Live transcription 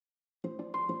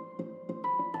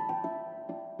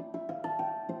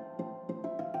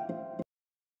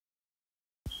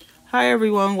Hi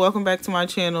everyone, welcome back to my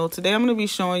channel. Today I'm going to be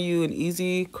showing you an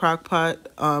easy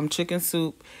crockpot chicken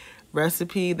soup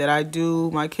recipe that I do.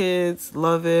 My kids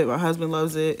love it, my husband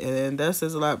loves it, and that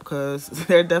says a lot because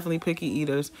they're definitely picky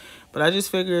eaters. But I just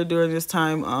figured during this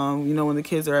time, when the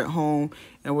kids are at home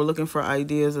and we're looking for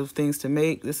ideas of things to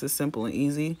make, this is simple and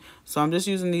easy. So I'm just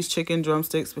using these chicken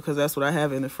drumsticks because that's what I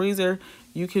have in the freezer.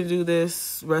 You can do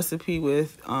this recipe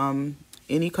with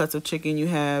any cuts of chicken you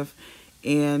have,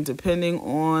 and depending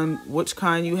on which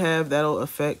kind you have, that'll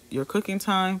affect your cooking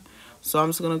time. So I'm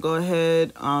just going to go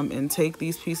ahead and take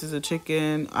these pieces of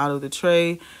chicken out of the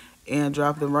tray and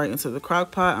drop them right into the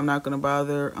crock pot. I'm not going to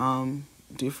bother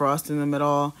defrosting them at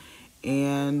all.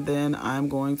 And then I'm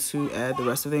going to add the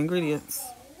rest of the ingredients.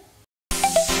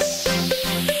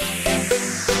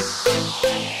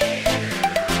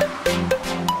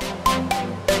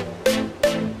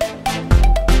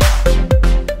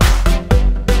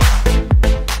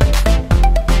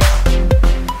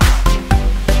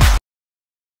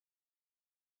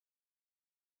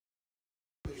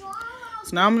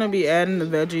 So now I'm going to be adding the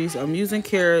veggies. I'm using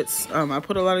carrots. I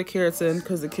put a lot of carrots in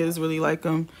because the kids really like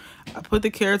them. I put the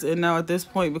carrots in now at this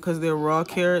point because they're raw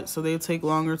carrots, so they take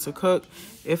longer to cook.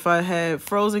 If I had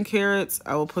frozen carrots,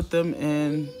 I will put them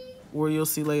in where you'll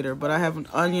see later. But I have an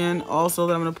onion also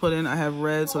that I'm going to put in. I have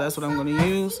red, so that's what I'm going to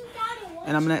use.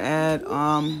 And I'm going to add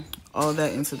all of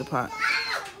that into the pot.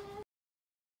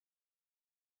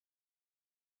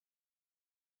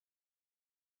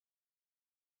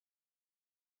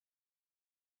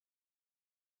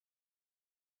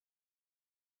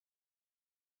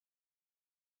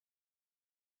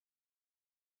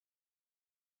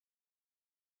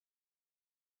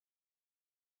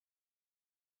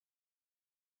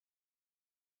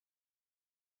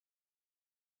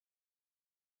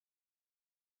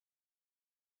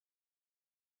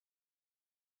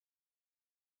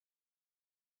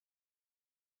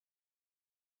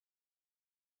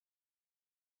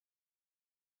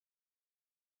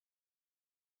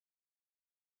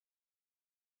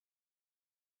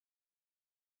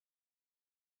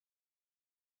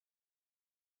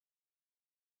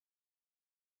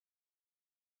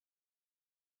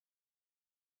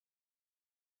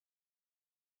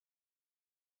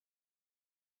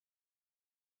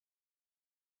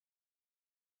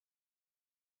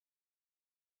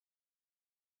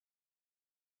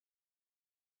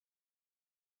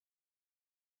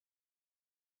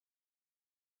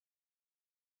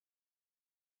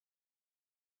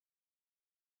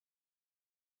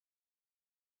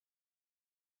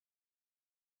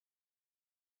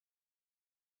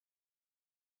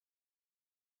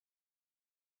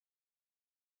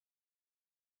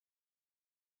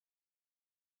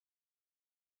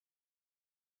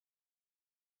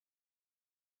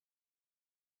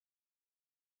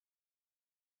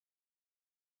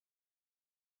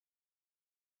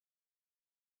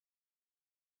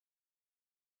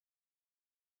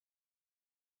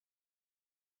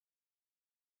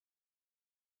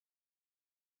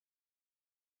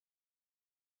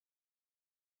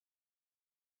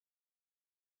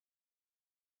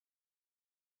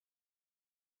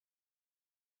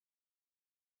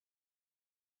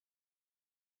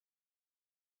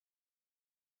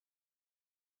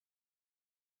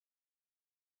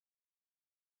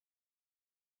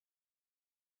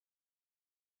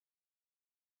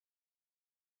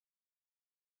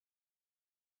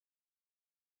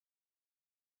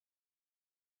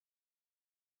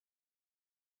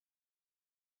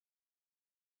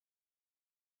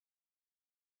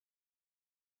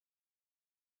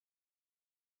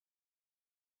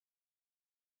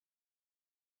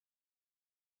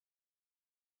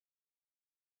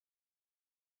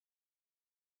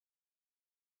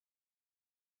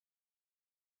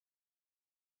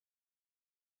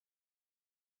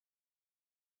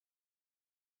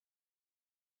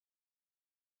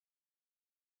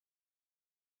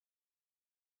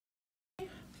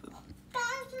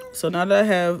 So now that I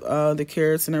have the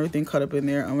carrots and everything cut up in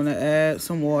there, I'm going to add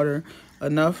some water,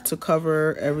 enough to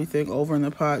cover everything over in the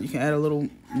pot. You can add a little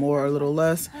more or a little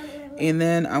less. And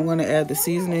then I'm going to add the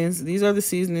seasonings. These are the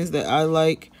seasonings that I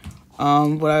like,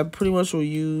 but I pretty much will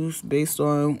use based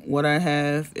on what I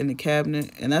have in the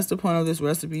cabinet. And that's the point of this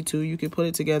recipe too. You can put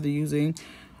it together using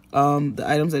the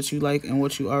items that you like and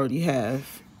what you already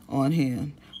have on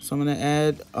hand. So I'm going to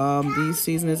add these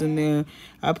seasonings in there.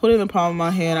 I put it in the palm of my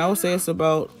hand. I would say it's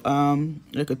about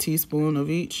like a teaspoon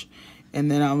of each. And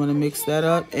then I'm going to mix that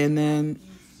up and then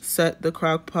set the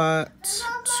crock pot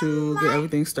to get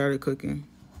everything started cooking.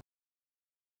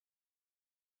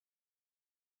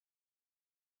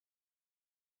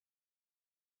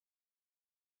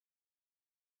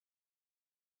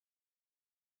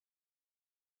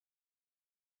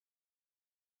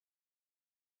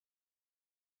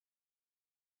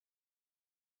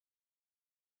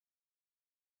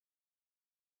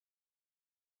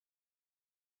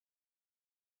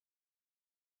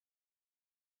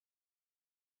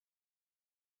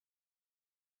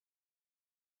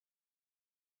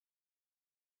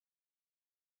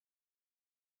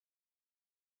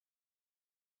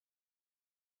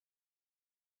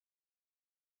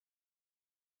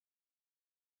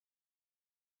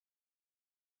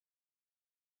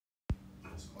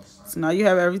 So now you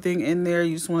have everything in there.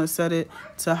 You just want to set it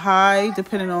to high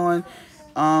depending on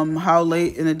how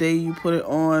late in the day you put it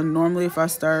on. Normally if I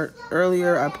start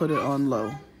earlier, I put it on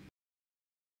low.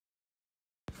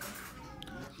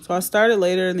 So I started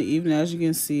later in the evening, as you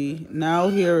can see. Now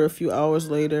here a few hours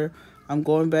later, I'm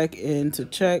going back in to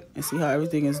check and see how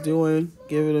everything is doing.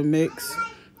 Give it a mix.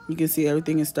 You can see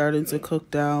everything is starting to cook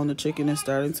down. The chicken is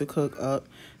starting to cook up.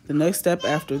 The next step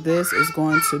after this is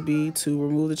going to be to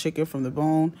remove the chicken from the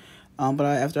bone.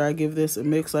 After I give this a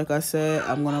mix, like I said,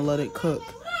 I'm going to let it cook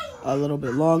a little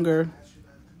bit longer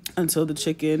until the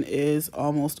chicken is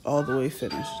almost all the way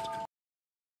finished.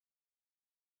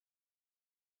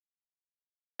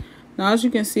 Now, as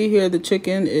you can see here, the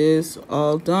chicken is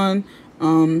all done.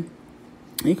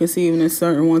 You can see even in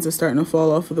certain ones are starting to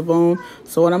fall off of the bone.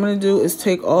 So what I'm going to do is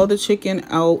take all the chicken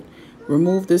out,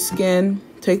 remove the skin,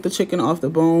 take the chicken off the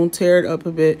bone, tear it up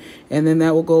a bit, and then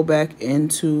that will go back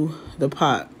into the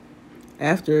pot.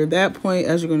 After that point,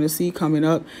 as you're going to see coming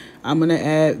up, I'm going to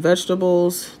add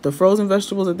vegetables, the frozen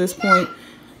vegetables at this point.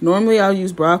 Normally I'll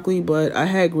use broccoli, but I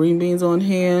had green beans on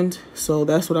hand, so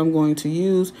that's what I'm going to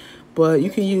use. But you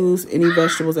can use any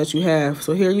vegetables that you have.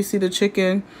 So here you see the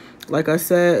chicken. Like I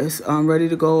said, it's ready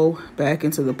to go back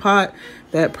into the pot.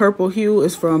 That purple hue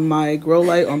is from my grow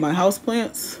light on my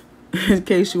houseplants, in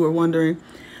case you were wondering.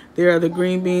 There are the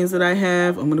green beans that I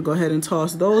have. I'm going to go ahead and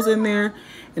toss those in there.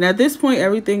 And at this point,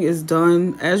 everything is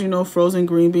done. As you know, frozen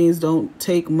green beans don't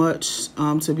take much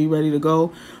to be ready to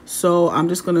go. So I'm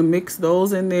just going to mix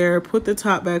those in there, put the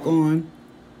top back on,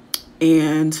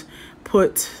 and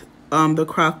put the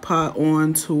crock pot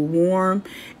on to warm,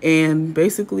 and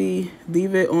basically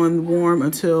leave it on warm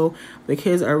until the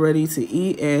kids are ready to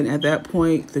eat. And at that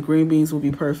point, the green beans will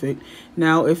be perfect.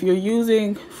 Now, if you're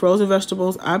using frozen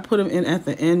vegetables, I put them in at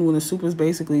the end when the soup is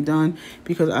basically done,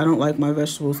 because I don't like my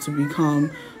vegetables to become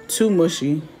too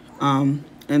mushy.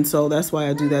 And so that's why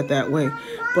I do that way.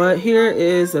 But here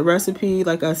is the recipe.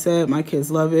 Like I said, my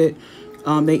kids love it.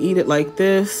 They eat it like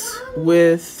this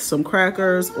with some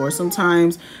crackers, or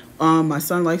sometimes my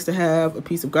son likes to have a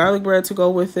piece of garlic bread to go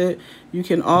with it. You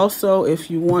can also, if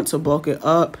you want to bulk it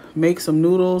up, make some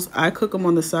noodles. I cook them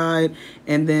on the side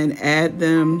and then add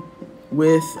them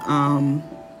with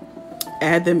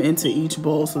add them into each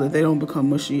bowl so that they don't become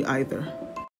mushy either.